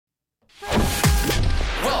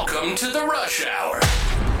Welcome to the Rush Hour.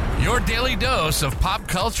 Your daily dose of pop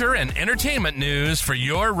culture and entertainment news for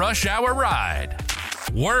your rush hour ride.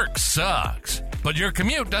 Work sucks, but your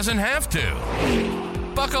commute doesn't have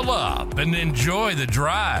to. Buckle up and enjoy the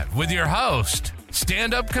drive with your host,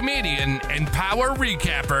 stand-up comedian and power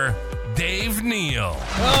recapper, Dave Neal.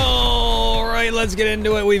 All right, let's get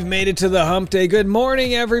into it. We've made it to the hump day. Good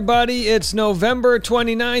morning, everybody. It's November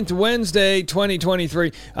 29th, Wednesday,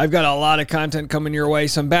 2023. I've got a lot of content coming your way.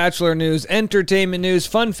 Some Bachelor news, entertainment news,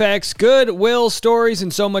 fun facts, goodwill stories,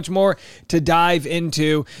 and so much more to dive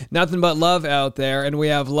into. Nothing but love out there. And we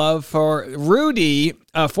have love for Rudi,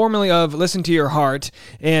 formerly of Listen to Your Heart,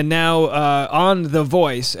 and now on The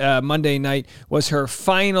Voice. Monday night was her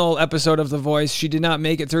final episode of The Voice. She did not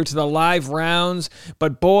make it through to the live rounds,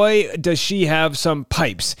 but boy, does she have some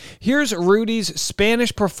pipes. Here's Rudi's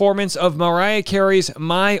Spanish performance of Mariah Carey's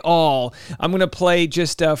My All. I'm going to play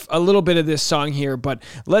just a little bit of this song here, but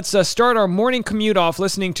let's start our morning commute off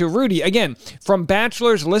listening to Rudi, again, from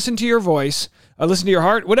Bachelor's Listen to Your Voice, Listen to Your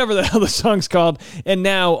Heart, whatever the hell the song's called, and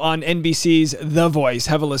now on NBC's The Voice.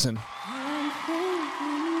 Have a listen.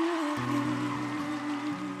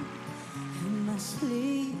 In my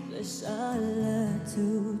sleepless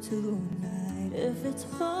solitude tonight, if it's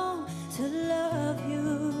wrong to love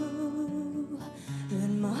you,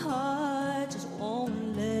 then my heart just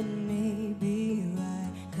won't let me be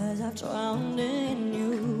right, 'cause I've drowned in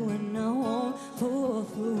you and I won't pull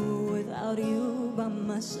through without you by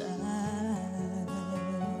my side.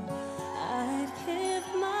 I'd give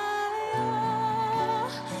my all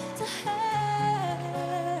to have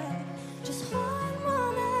just one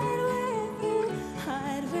more night with you.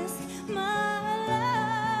 I'd risk my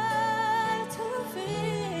life to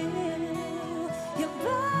feel your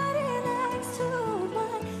body next to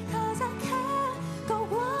mine, 'cause I can't go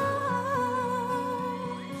on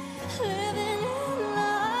living in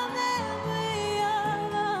love that we are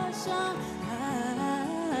lost on.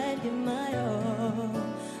 I'd give my all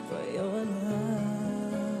for your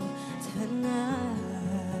love tonight.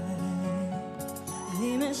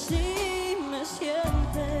 Dime si me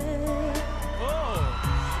sientes.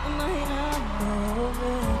 Imaginando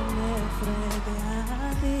verme frente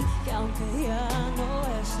a ti, que aunque ya no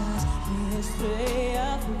estás, mi estrella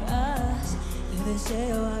fugaz, te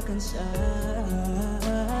deseo alcanzar.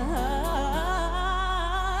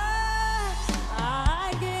 I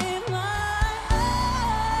give my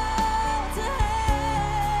all to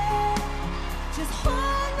have just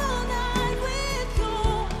one more night with you.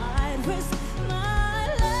 I'd risk my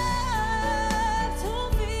life to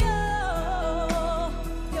feel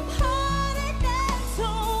your body next to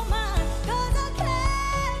mine, 'cause I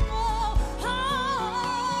can't go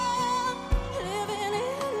on living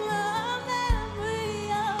in love that we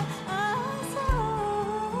are so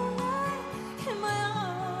right. Give my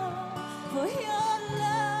all for your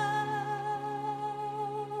love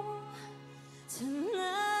tonight.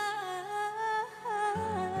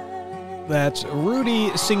 That's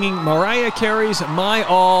Rudi singing Mariah Carey's My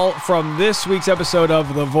All from this week's episode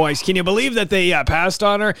of The Voice. Can you believe that they passed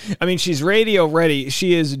on her? I mean, she's radio ready.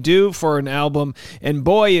 She is due for an album, and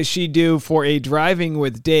boy, is she due for a Driving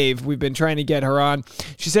with Dave. We've been trying to get her on.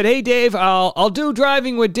 She said, "Hey, Dave, I'll do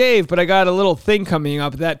Driving with Dave, but I got a little thing coming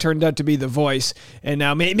up." That turned out to be The Voice, and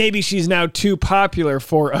now maybe she's now too popular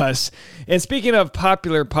for us. And speaking of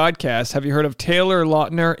popular podcasts, have you heard of Taylor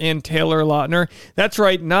Lautner and Taylor Lautner? That's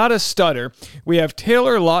right, not a stutter. We have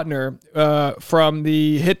Taylor Lautner from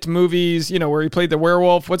the hit movies, where he played the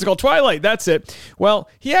werewolf. What's it called? Twilight. That's it. Well,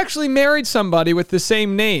 he actually married somebody with the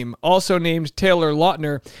same name, also named Taylor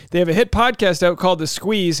Lautner. They have a hit podcast out called The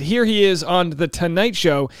Squeeze. Here he is on The Tonight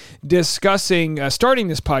Show discussing starting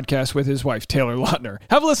this podcast with his wife, Taylor Lautner.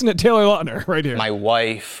 Have a listen to Taylor Lautner right here. My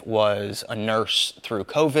wife was a nurse through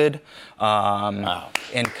COVID,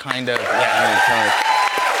 and kind of,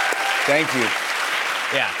 thank you.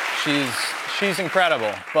 Yeah, she's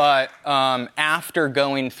incredible. But after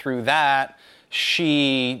going through that,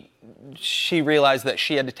 she realized that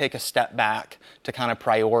she had to take a step back to kind of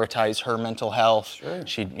prioritize her mental health. Sure.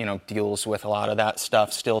 She, deals with a lot of that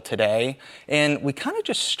stuff still today. And we kind of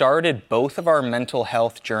just started both of our mental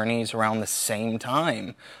health journeys around the same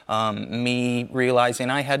time. Me realizing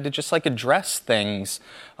I had to just address things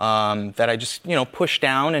that I just, pushed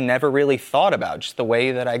down and never really thought about, just the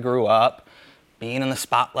way that I grew up. being in the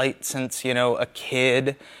spotlight since, a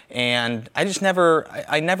kid. And I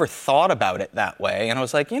never thought about it that way. And I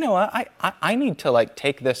was like, I need to like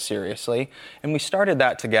take this seriously. And we started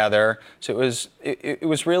that together. So it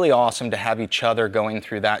was really awesome to have each other going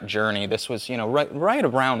through that journey. This was, right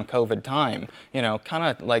around COVID time, kind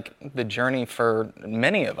of like the journey for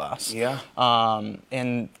many of us. Yeah.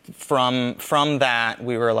 And from that,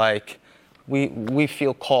 we were like, we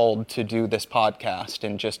feel called to do this podcast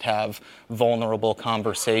and just have vulnerable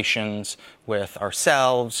conversations with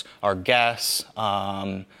ourselves, our guests.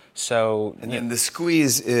 And then the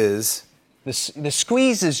squeeze is? The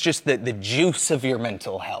squeeze is just the juice of your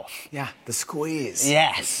mental health. Yeah, the squeeze.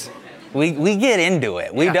 Yes. We get into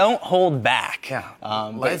it. We don't hold back. Yeah.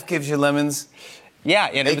 Life gives you lemons. Yeah.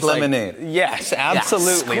 And make lemonade. Yes,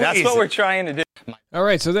 absolutely. Yeah, that's what we're trying to do. All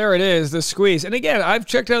right, so there it is, The Squeeze. And again, I've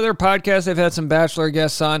checked out their podcast. They've had some Bachelor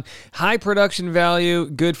guests on. High production value,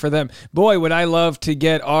 good for them. Boy, would I love to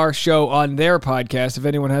get our show on their podcast. If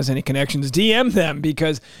anyone has any connections, DM them,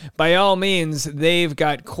 because by all means, they've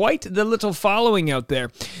got quite the little following out there.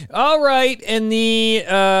 All right, in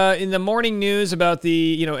the morning news about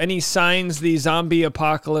the, any signs the zombie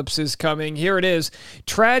apocalypse is coming, here it is.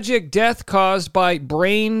 Tragic death caused by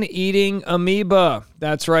brain-eating amoeba.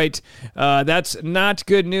 That's right. That's not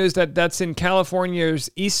good news. That's in California's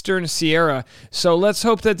Eastern Sierra. So let's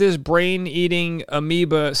hope that this brain-eating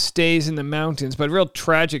amoeba stays in the mountains. But real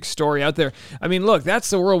tragic story out there. I mean, look, that's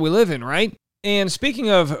the world we live in, right? And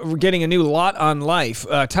speaking of getting a new lot on life,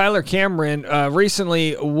 Tyler Cameron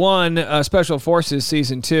recently won Special Forces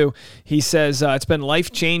Season 2. He says it's been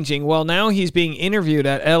life-changing. Well, now he's being interviewed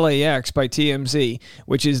at LAX by TMZ,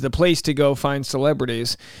 which is the place to go find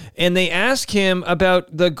celebrities. And they ask him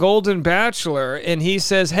about the Golden Bachelor, and he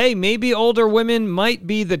says, hey, maybe older women might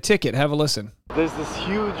be the ticket. Have a listen. There's this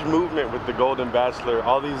huge movement with the Golden Bachelor.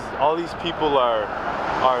 All these people are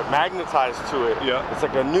magnetized to it. Yeah. It's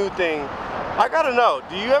like a new thing. I gotta know,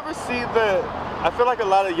 do you ever see I feel like a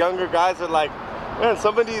lot of younger guys are like, man,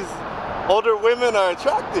 some of these older women are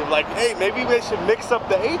attractive. Like, hey, maybe they should mix up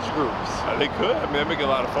the age groups. They could. I mean, they make it a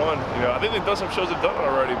lot of fun. I think they've done some shows that have done it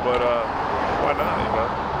already, but why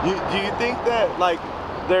not, Do you think that, like,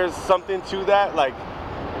 there's something to that? Like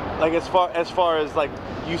as far as like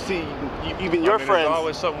you see even your friends. There's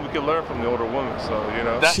always something we can learn from the older women, so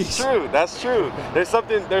That's true. There's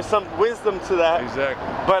some wisdom to that. Exactly.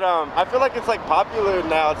 But I feel like it's like popular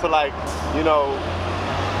now to like,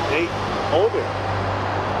 date older.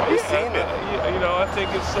 Have you seen it? I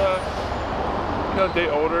think it's date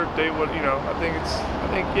older, date what I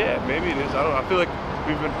think maybe it is. I feel like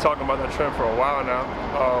we've been talking about that trend for a while now,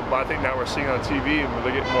 but I think now we're seeing on TV and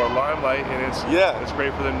they're getting more limelight, and it's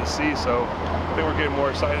great for them to see. So I think we're getting more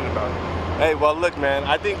excited about it. Hey, well, look, man,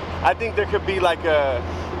 I think there could be like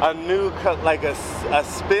a new like a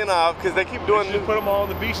spin-off, because they keep doing. Put them all on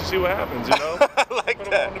the beach and see what happens. I like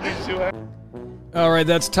put that. them all on the beach and see what happens. All right,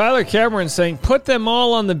 that's Tyler Cameron saying, put them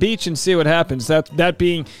all on the beach and see what happens. That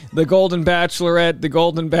being the Golden Bachelorette, the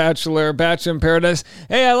Golden Bachelor, Bachelor in Paradise.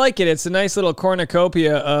 Hey, I like it. It's a nice little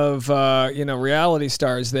cornucopia of, reality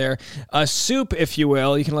stars there. A soup, if you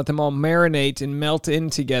will. You can let them all marinate and melt in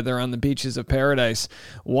together on the beaches of paradise.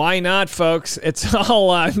 Why not, folks? It's all,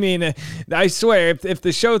 I swear, if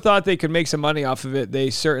the show thought they could make some money off of it, they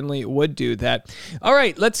certainly would do that. All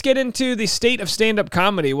right, let's get into the state of stand-up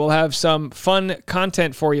comedy. We'll have some fun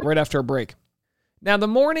content for you right after a break. Now, the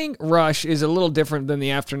morning rush is a little different than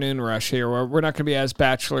the afternoon rush here, where we're not going to be as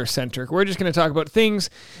Bachelor-centric. We're just going to talk about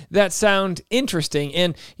things that sound interesting.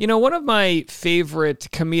 And, one of my favorite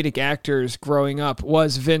comedic actors growing up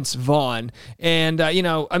was Vince Vaughn. And,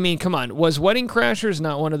 come on, was Wedding Crashers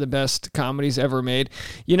not one of the best comedies ever made?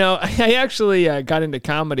 I actually got into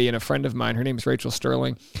comedy, and a friend of mine, her name is Rachel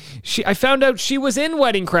Sterling, I found out she was in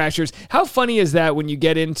Wedding Crashers. How funny is that when you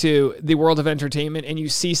get into the world of entertainment and you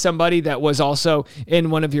see somebody that was also in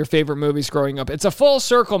one of your favorite movies growing up? It's a full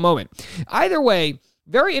circle moment. Either way,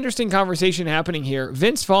 very interesting conversation happening here.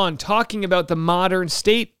 Vince Vaughn talking about the modern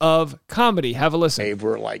state of comedy. Have a listen.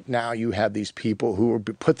 Where like now you have these people who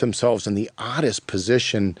put themselves in the oddest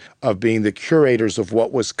position of being the curators of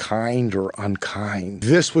what was kind or unkind.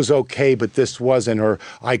 This was okay, but this wasn't, or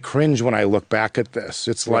I cringe when I look back at this.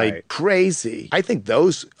 It's like crazy. I think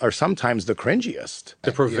those are sometimes the cringiest.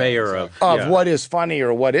 The purveyor of what is funny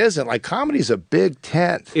or what isn't. Like comedy's a big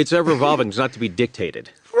tent. It's ever evolving. It's not to be dictated.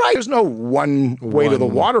 There's no one way to the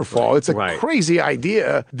waterfall. It's a crazy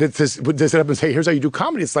idea that this sit up and say, here's how you do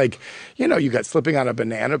comedy. It's like, you know, you got slipping on a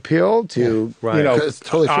banana peel to, you know,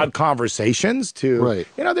 totally odd conversations to,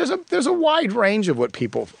 you know, there's a wide range of what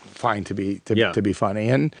people find to be funny.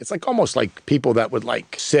 And it's like almost like people that would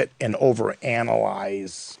like sit and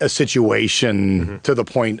overanalyze a situation to the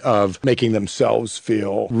point of making themselves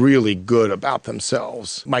feel really good about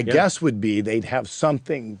themselves. My guess would be they'd have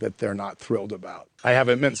something that they're not thrilled about. I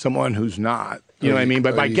haven't met someone who's not. You know what I mean?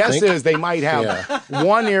 But my guess is they might have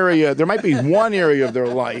one area, there might be one area of their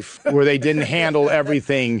life where they didn't handle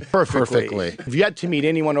everything perfectly. I've yet to meet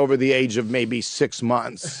anyone over the age of maybe 6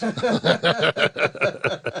 months. All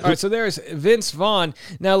right, so there's Vince Vaughn.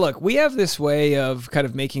 Now, look, we have this way of kind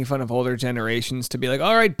of making fun of older generations to be like,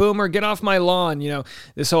 all right, boomer, get off my lawn, you know,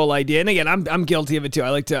 this whole idea. And again, I'm guilty of it too. I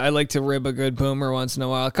like to rib a good boomer once in a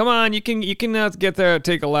while. Come on, you can get there,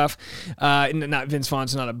 take a laugh. Not Vince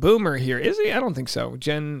Vaughn's not a boomer here, is he? I don't think so.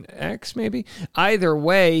 Gen X, maybe? Either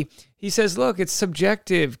way, he says, look, it's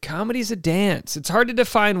subjective. Comedy's a dance. It's hard to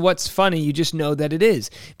define what's funny. You just know that it is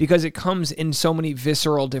because it comes in so many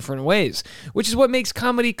visceral different ways, which is what makes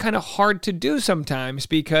comedy kind of hard to do sometimes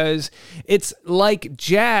because it's like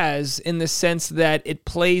jazz in the sense that it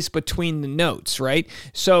plays between the notes, right?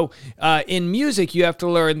 So in music, you have to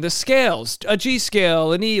learn the scales, a G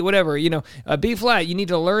scale, an E, whatever, you know, a B flat. You need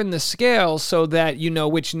to learn the scales so that you know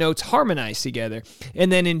which notes harmonize together.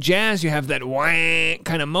 And then in jazz, you have that wah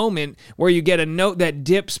kind of moment where you get a note that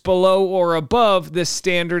dips below or above the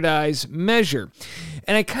standardized measure.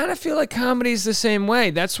 And I kind of feel like comedy is the same way.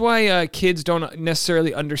 That's why kids don't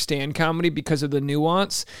necessarily understand comedy because of the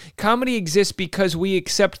nuance. Comedy exists because we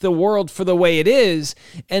accept the world for the way it is,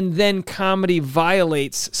 and then comedy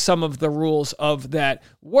violates some of the rules of that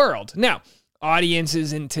world. Now,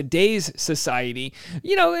 audiences in today's society,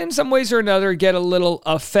 you know, in some ways or another, get a little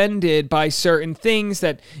offended by certain things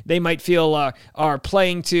that they might feel are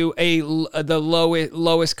playing to the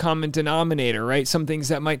lowest common denominator, right? Some things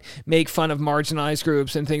that might make fun of marginalized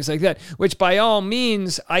groups and things like that, which by all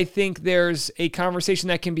means, I think there's a conversation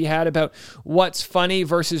that can be had about what's funny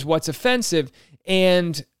versus what's offensive.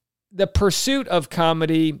 And the pursuit of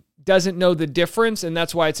comedy doesn't know the difference, and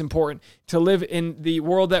that's why it's important to live in the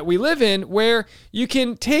world that we live in where you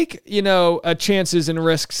can take, you know, chances and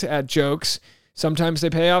risks at jokes. Sometimes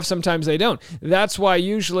they pay off, sometimes they don't. That's why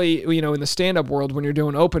usually, you know, in the stand-up world, when you're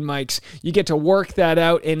doing open mics, you get to work that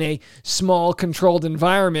out in a small, controlled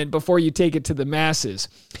environment before you take it to the masses.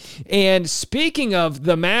 And speaking of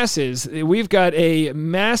the masses, we've got a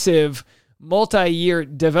massive multi-year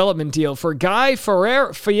development deal for Guy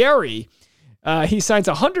Fieri. He signs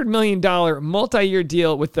a $100 million multi-year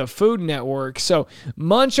deal with the Food Network. So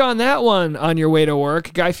munch on that one on your way to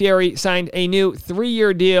work. Guy Fieri signed a new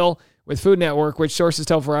 3-year deal with Food Network, which sources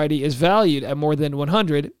tell Variety is valued at more than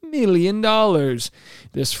 $100 million.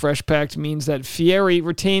 This fresh pact means that Fieri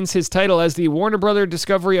retains his title as the Warner Brothers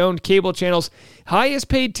Discovery-owned cable channel's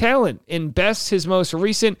highest-paid talent and bests his most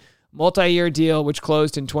recent multi-year deal, which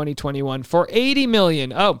closed in 2021 for $80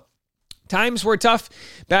 million. Oh, times were tough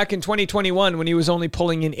back in 2021 when he was only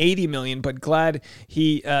pulling in $80 million, but glad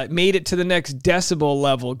he made it to the next decibel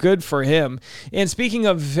level. Good for him. And speaking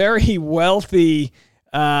of very wealthy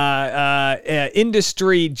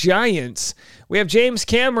industry giants, we have James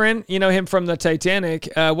Cameron, you know him from the Titanic.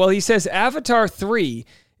 Well, he says Avatar 3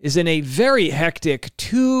 is in a very hectic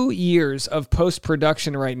 2 years of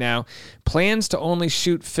post-production right now. Plans to only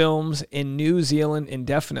shoot films in New Zealand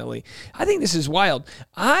indefinitely. I think this is wild.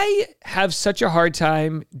 I have such a hard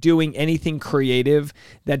time doing anything creative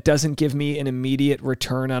that doesn't give me an immediate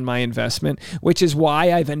return on my investment, which is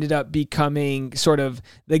why I've ended up becoming sort of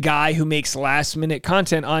the guy who makes last-minute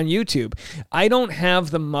content on YouTube. I don't have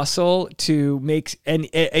the muscle to make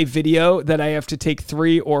a video that I have to take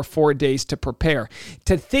 3 or 4 days to prepare.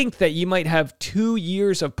 To think that you might have 2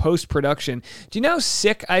 years of post-production. Do you know how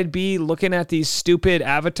sick I'd be looking at these stupid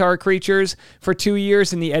Avatar creatures for 2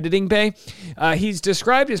 years in the editing bay? He's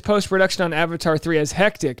described his post-production on Avatar 3 as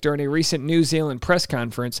hectic during a recent New Zealand press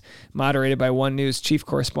conference moderated by One News chief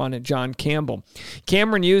correspondent John Campbell.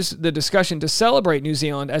 Cameron used the discussion to celebrate New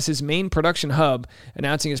Zealand as his main production hub,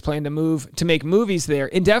 announcing his plan to make movies there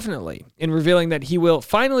indefinitely and revealing that he will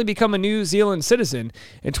finally become a New Zealand citizen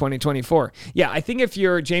in 2024. Yeah, I think if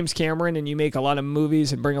you're James Cameron and you make a lot of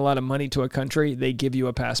movies and bring a lot of money to a country, they give you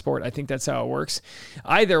a passport. I think that's how it works.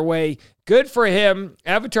 Either way, good for him.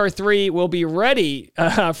 Avatar 3 will be ready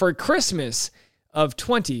for Christmas of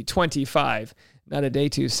 2025. Not a day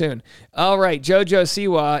too soon. All right, JoJo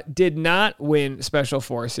Siwa did not win Special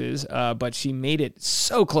Forces, but she made it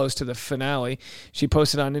so close to the finale. She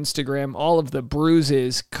posted on Instagram all of the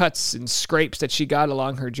bruises, cuts, and scrapes that she got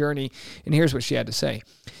along her journey, and here's what she had to say.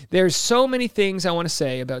 There's so many things I want to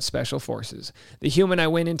say about Special Forces. The human I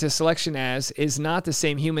went into selection as is not the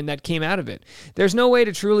same human that came out of it. There's no way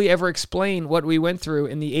to truly ever explain what we went through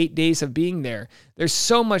in the 8 days of being there. There's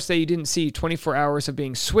so much that you didn't see, 24 hours of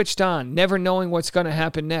being switched on, never knowing what's going to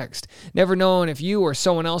happen next, never knowing if you or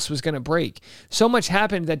someone else was going to break. So much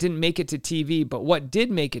happened that didn't make it to TV, but what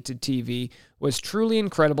did make it to TV was truly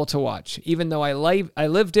incredible to watch. Even though I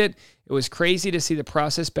lived it, it was crazy to see the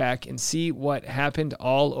process back and see what happened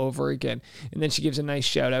all over again. And then she gives a nice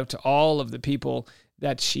shout out to all of the people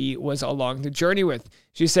that she was along the journey with.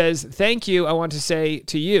 She says, thank you, I want to say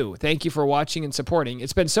to you, thank you for watching and supporting.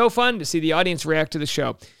 It's been so fun to see the audience react to the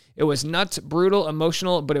show. It was nuts, brutal,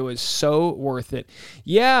 emotional, but it was so worth it.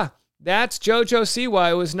 Yeah, that's JoJo Siwa.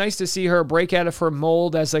 It was nice to see her break out of her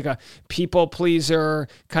mold as like a people pleaser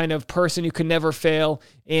kind of person who can never fail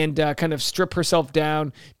and kind of strip herself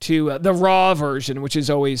down to the raw version, which is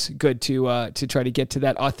always good to try to get to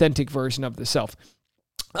that authentic version of the self.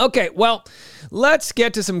 Okay, well, let's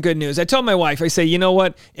get to some good news. I told my wife, I say, you know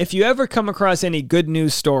what? If you ever come across any good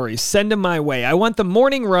news stories, send them my way. I want the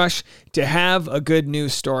morning rush to have a good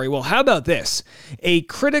news story. Well, how about this? A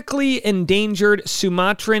critically endangered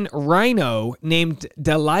Sumatran rhino named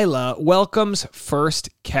Delilah welcomes first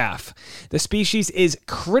calf. The species is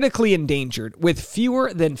critically endangered with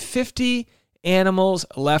fewer than 50 animals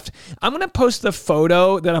left. I'm going to post the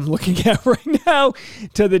photo that I'm looking at right now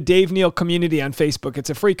to the Dave Neal community on Facebook.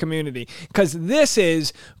 It's a free community because this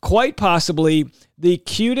is quite possibly the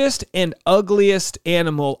cutest and ugliest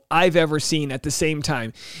animal I've ever seen at the same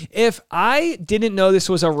time. If I didn't know this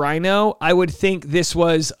was a rhino, I would think this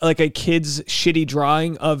was like a kid's shitty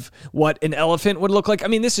drawing of what an elephant would look like. I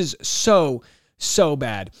mean, this is so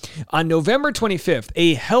bad. On November 25th,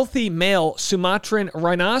 a healthy male Sumatran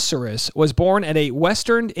rhinoceros was born at a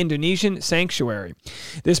western Indonesian sanctuary.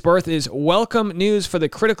 This birth is welcome news for the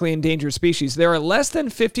critically endangered species. There are less than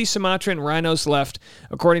 50 Sumatran rhinos left,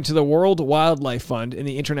 according to the World Wildlife Fund and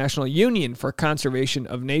the International Union for Conservation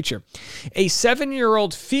of Nature. A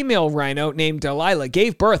 7-year-old female rhino named Delilah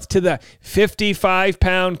gave birth to the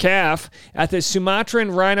 55-pound calf at the Sumatran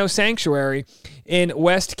Rhino Sanctuary in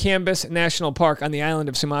West Cambis National Park on the island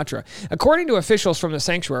of Sumatra. According to officials from the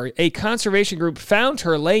sanctuary, a conservation group found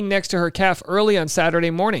her laying next to her calf early on Saturday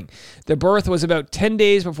morning. The birth was about 10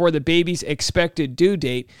 days before the baby's expected due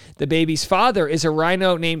date. The baby's father is a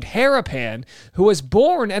rhino named Harapan, who was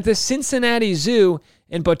born at the Cincinnati Zoo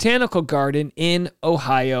and Botanical Garden in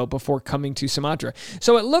Ohio before coming to Sumatra.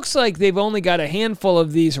 So it looks like they've only got a handful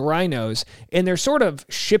of these rhinos, and they're sort of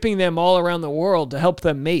shipping them all around the world to help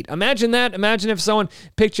them mate. Imagine that. Imagine if someone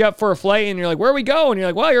picked you up for a flight, and you're like, where are we going? And you're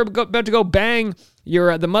like, well, you're about to go bang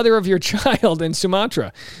the mother of your child in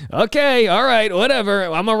Sumatra. Okay, all right, whatever.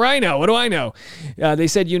 I'm a rhino. What do I know? They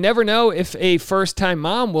said you never know if a first-time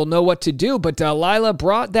mom will know what to do, but Delilah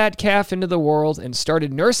brought that calf into the world and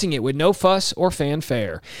started nursing it with no fuss or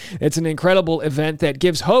fanfare. It's an incredible event that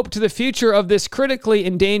gives hope to the future of this critically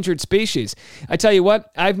endangered species. I tell you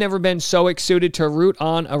what, I've never been so excited to root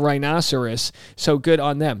on a rhinoceros, so good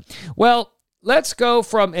on them. Well, let's go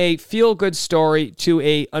from a feel-good story to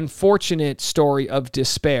a unfortunate story of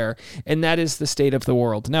despair, and that is the state of the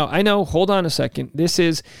world. Now, I know, hold on a second, this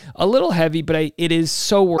is a little heavy, but it is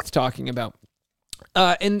so worth talking about.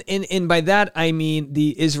 And by that, I mean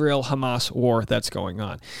the Israel-Hamas war that's going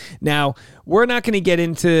on. Now, we're not going to get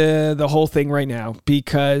into the whole thing right now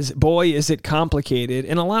because, boy, is it complicated.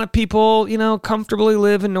 And a lot of people, comfortably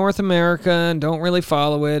live in North America and don't really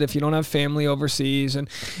follow it if you don't have family overseas. And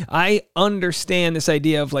I understand this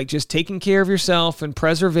idea of like just taking care of yourself and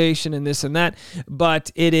preservation and this and that.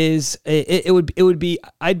 But I'd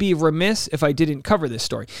be remiss if I didn't cover this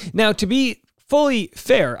story. Now, to be fully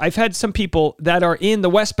fair, I've had some people that are in the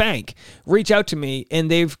West Bank reach out to me, and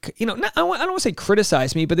they've, I don't want to say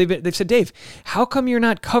criticize me, but they've said, Dave, how come you're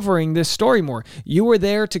not covering this story more? You were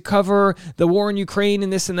there to cover the war in Ukraine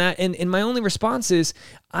and this and that. And my only response is,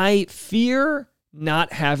 I fear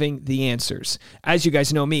not having the answers. As you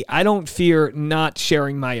guys know me, I don't fear not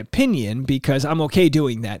sharing my opinion because I'm okay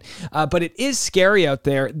doing that. But it is scary out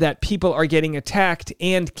there that people are getting attacked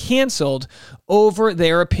and canceled over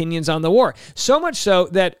their opinions on the war. So much so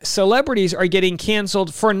that celebrities are getting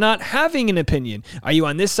canceled for not having an opinion. Are you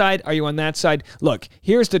on this side? Are you on that side? Look,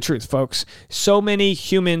 here's the truth, folks. So many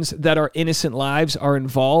humans that are innocent lives are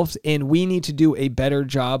involved, and we need to do a better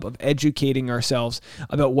job of educating ourselves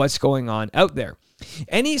about what's going on out there.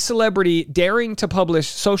 Any celebrity daring to publish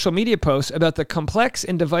social media posts about the complex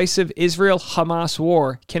and divisive Israel-Hamas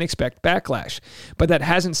war can expect backlash, but that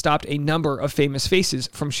hasn't stopped a number of famous faces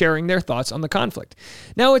from sharing their thoughts on the conflict.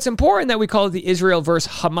 Now, it's important that we call it the Israel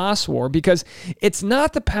versus Hamas war because it's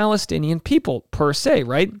not the Palestinian people per se,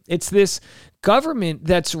 right? It's this government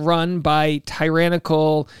that's run by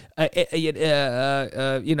tyrannical,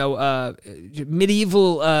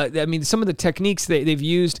 medieval. Some of the techniques they've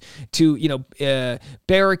used to,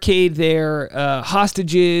 barricade their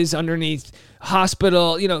hostages underneath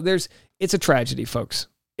hospital. It's a tragedy, folks.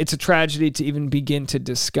 It's a tragedy to even begin to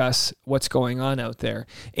discuss what's going on out there.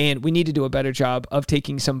 And we need to do a better job of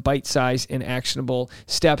taking some bite-sized and actionable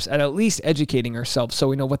steps at least educating ourselves so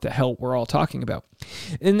we know what the hell we're all talking about.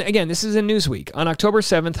 And again, this is in Newsweek. On October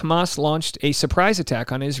 7th, Hamas launched a surprise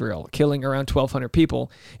attack on Israel, killing around 1,200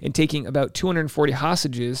 people and taking about 240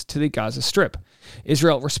 hostages to the Gaza Strip.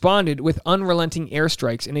 Israel responded with unrelenting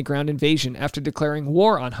airstrikes in a ground invasion after declaring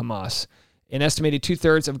war on Hamas. An estimated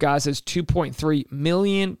 2/3 of Gaza's 2.3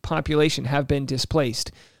 million population have been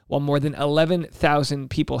displaced, while more than 11,000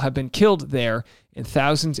 people have been killed there and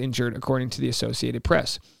thousands injured, according to the Associated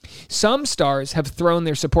Press. Some stars have thrown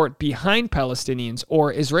their support behind Palestinians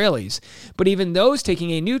or Israelis, but even those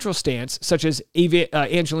taking a neutral stance, such as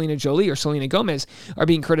Angelina Jolie or Selena Gomez, are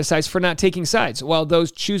being criticized for not taking sides, while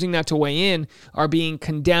those choosing not to weigh in are being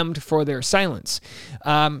condemned for their silence.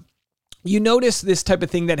 You notice this type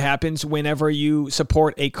of thing that happens whenever you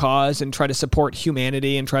support a cause and try to support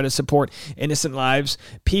humanity and try to support innocent lives.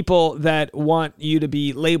 People that want you to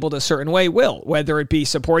be labeled a certain way will, whether it be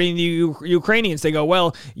supporting the Ukrainians. They go,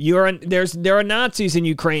 well, there are Nazis in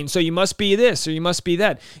Ukraine, so you must be this or you must be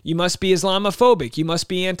that. You must be Islamophobic. You must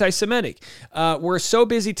be anti-Semitic. We're so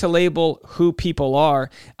busy to label who people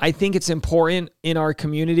are. I think it's important in our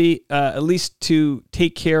community, at least to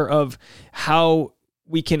take care of how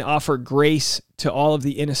we can offer grace to all of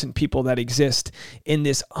the innocent people that exist in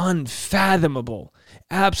this unfathomable,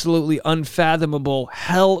 absolutely unfathomable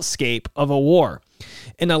hellscape of a war.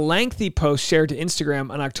 In a lengthy post shared to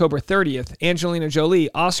Instagram on October 30th, Angelina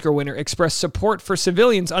Jolie, Oscar winner, expressed support for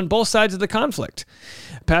civilians on both sides of the conflict.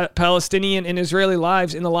 Palestinian and Israeli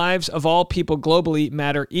lives and the lives of all people globally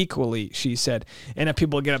matter equally, she said. And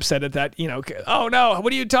people get upset at that, oh no,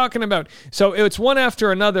 what are you talking about? So it's one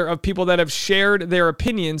after another of people that have shared their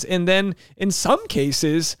opinions and then in some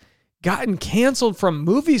cases gotten canceled from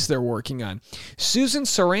movies they're working on. Susan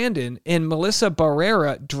Sarandon and Melissa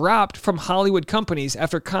Barrera dropped from Hollywood companies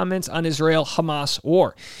after comments on Israel-Hamas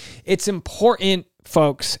war. It's important,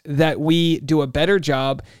 folks, that we do a better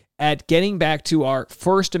job at getting back to our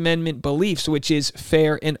First Amendment beliefs, which is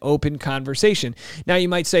fair and open conversation. Now, you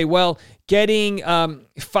might say, well, getting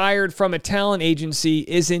fired from a talent agency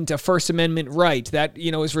isn't a First Amendment right. That,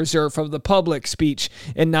 is reserved for the public speech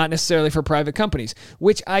and not necessarily for private companies,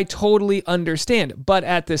 which I totally understand. But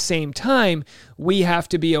at the same time, we have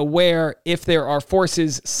to be aware if there are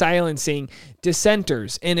forces silencing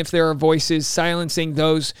dissenters and if there are voices silencing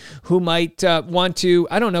those who might want to,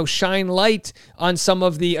 shine light on some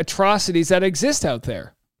of the atrocities that exist out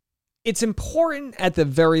there. It's important at the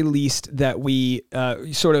very least that we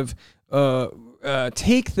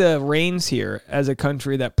take the reins here as a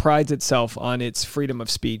country that prides itself on its freedom of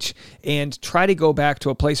speech and try to go back to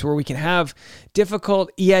a place where we can have difficult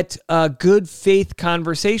yet good faith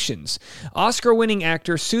conversations. Oscar-winning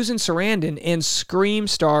actor Susan Sarandon and Scream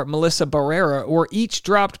star Melissa Barrera were each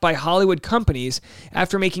dropped by Hollywood companies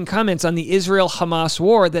after making comments on the Israel-Hamas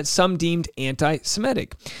war that some deemed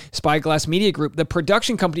anti-Semitic. Spyglass Media Group, the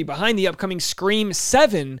production company behind the upcoming Scream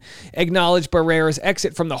 7, acknowledged Barrera's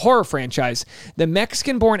exit from the horror franchise. The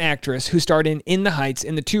Mexican-born actress, who starred in the Heights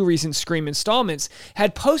in the 2 recent Scream installments,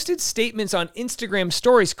 had posted statements on Instagram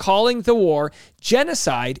stories calling the war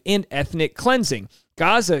genocide and ethnic cleansing.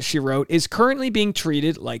 Gaza, she wrote, is currently being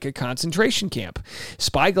treated like a concentration camp.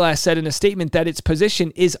 Spyglass said in a statement that its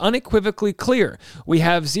position is unequivocally clear. We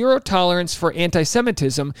have zero tolerance for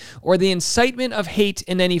anti-Semitism or the incitement of hate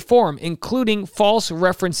in any form, including false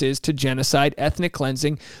references to genocide, ethnic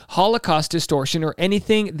cleansing, Holocaust distortion, or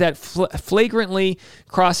anything that flagrantly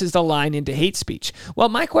crosses the line into hate speech. Well,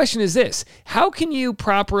 my question is this: how can you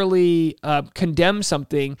properly condemn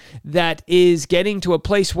something that is getting to a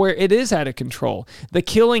place where it is out of control? The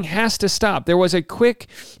killing has to stop. There was a quick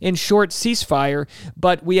and short ceasefire,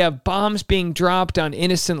 but we have bombs being dropped on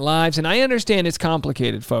innocent lives, and I understand it's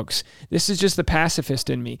complicated, folks. This is just the pacifist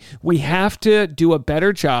in me. We have to do a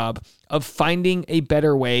better job of finding a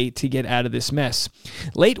better way to get out of this mess.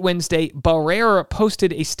 Late Wednesday, Barrera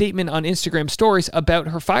posted a statement on Instagram stories about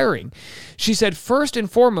her firing. She said, "First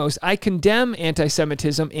and foremost, I condemn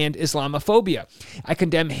anti-Semitism and Islamophobia. I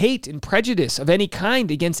condemn hate and prejudice of any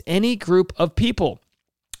kind against any group of people.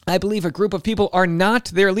 I believe a group of people are not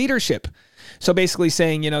their leadership." So basically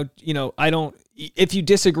saying, if you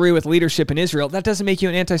disagree with leadership in Israel, that doesn't make you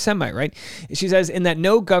an anti-Semite, right? She says, "In that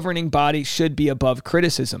no governing body should be above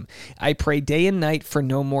criticism. I pray day and night for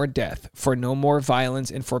no more death, for no more violence,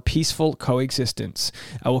 and for peaceful coexistence.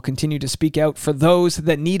 I will continue to speak out for those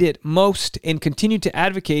that need it most and continue to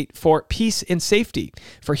advocate for peace and safety,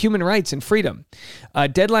 for human rights and freedom."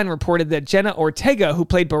 Deadline reported that Jenna Ortega, who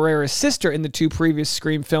played Barrera's sister in the 2 previous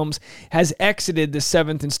Scream films, has exited the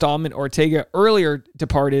 7th installment. Ortega earlier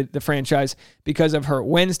departed the franchise because of her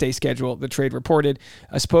Wednesday schedule, the trade reported.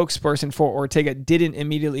 A spokesperson for Ortega didn't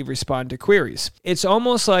immediately respond to queries. It's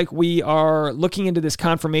almost like we are looking into this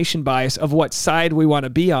confirmation bias of what side we want to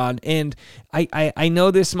be on. And I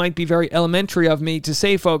know this might be very elementary of me to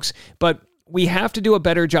say, folks, but we have to do a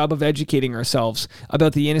better job of educating ourselves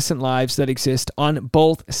about the innocent lives that exist on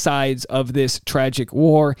both sides of this tragic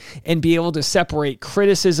war and be able to separate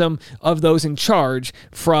criticism of those in charge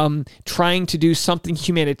from trying to do something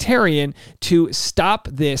humanitarian to stop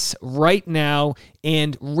this right now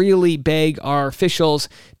and really beg our officials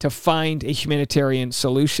to find a humanitarian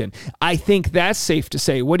solution. I think that's safe to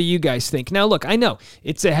say. What do you guys think? Now, look, I know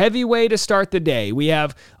it's a heavy way to start the day. We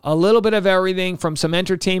have a little bit of everything from some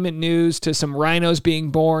entertainment news to some rhinos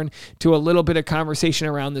being born to a little bit of conversation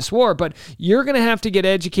around this war, but you're going to have to get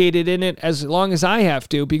educated in it as long as I have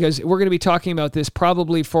to, because we're going to be talking about this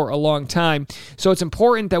probably for a long time. So it's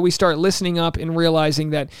important that we start listening up and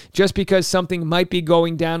realizing that just because something might be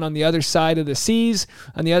going down on the other side of the seas,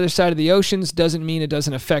 on the other side of the oceans, doesn't mean it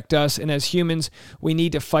doesn't affect us. And as humans, we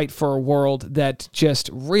need to fight for a world that just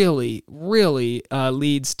really, really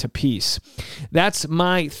leads to peace. That's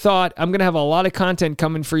my thought. I'm going to have a lot of content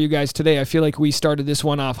coming for you guys today. I feel like we started this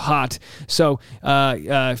one off hot. So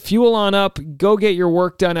fuel on up. Go get your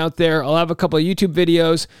work done out there. I'll have a couple of YouTube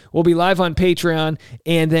videos. We'll be live on Patreon.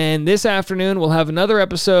 And then this afternoon, we'll have another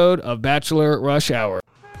episode of Bachelor Rush Hour.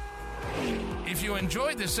 If you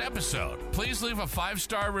enjoyed this episode, please leave a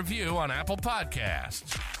 5-star review on Apple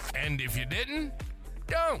Podcasts. And if you didn't,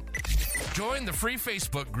 don't. Join the free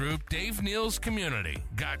Facebook group Dave Neal's Community.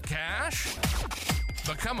 Got cash?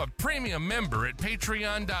 Become a premium member at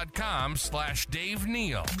patreon.com/Dave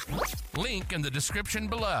Neal. Link in the description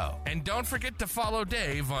below. And don't forget to follow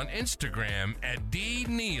Dave on Instagram at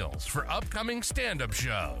DNeals for upcoming stand-up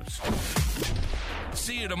shows.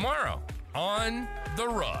 See you tomorrow on The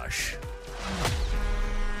Rush.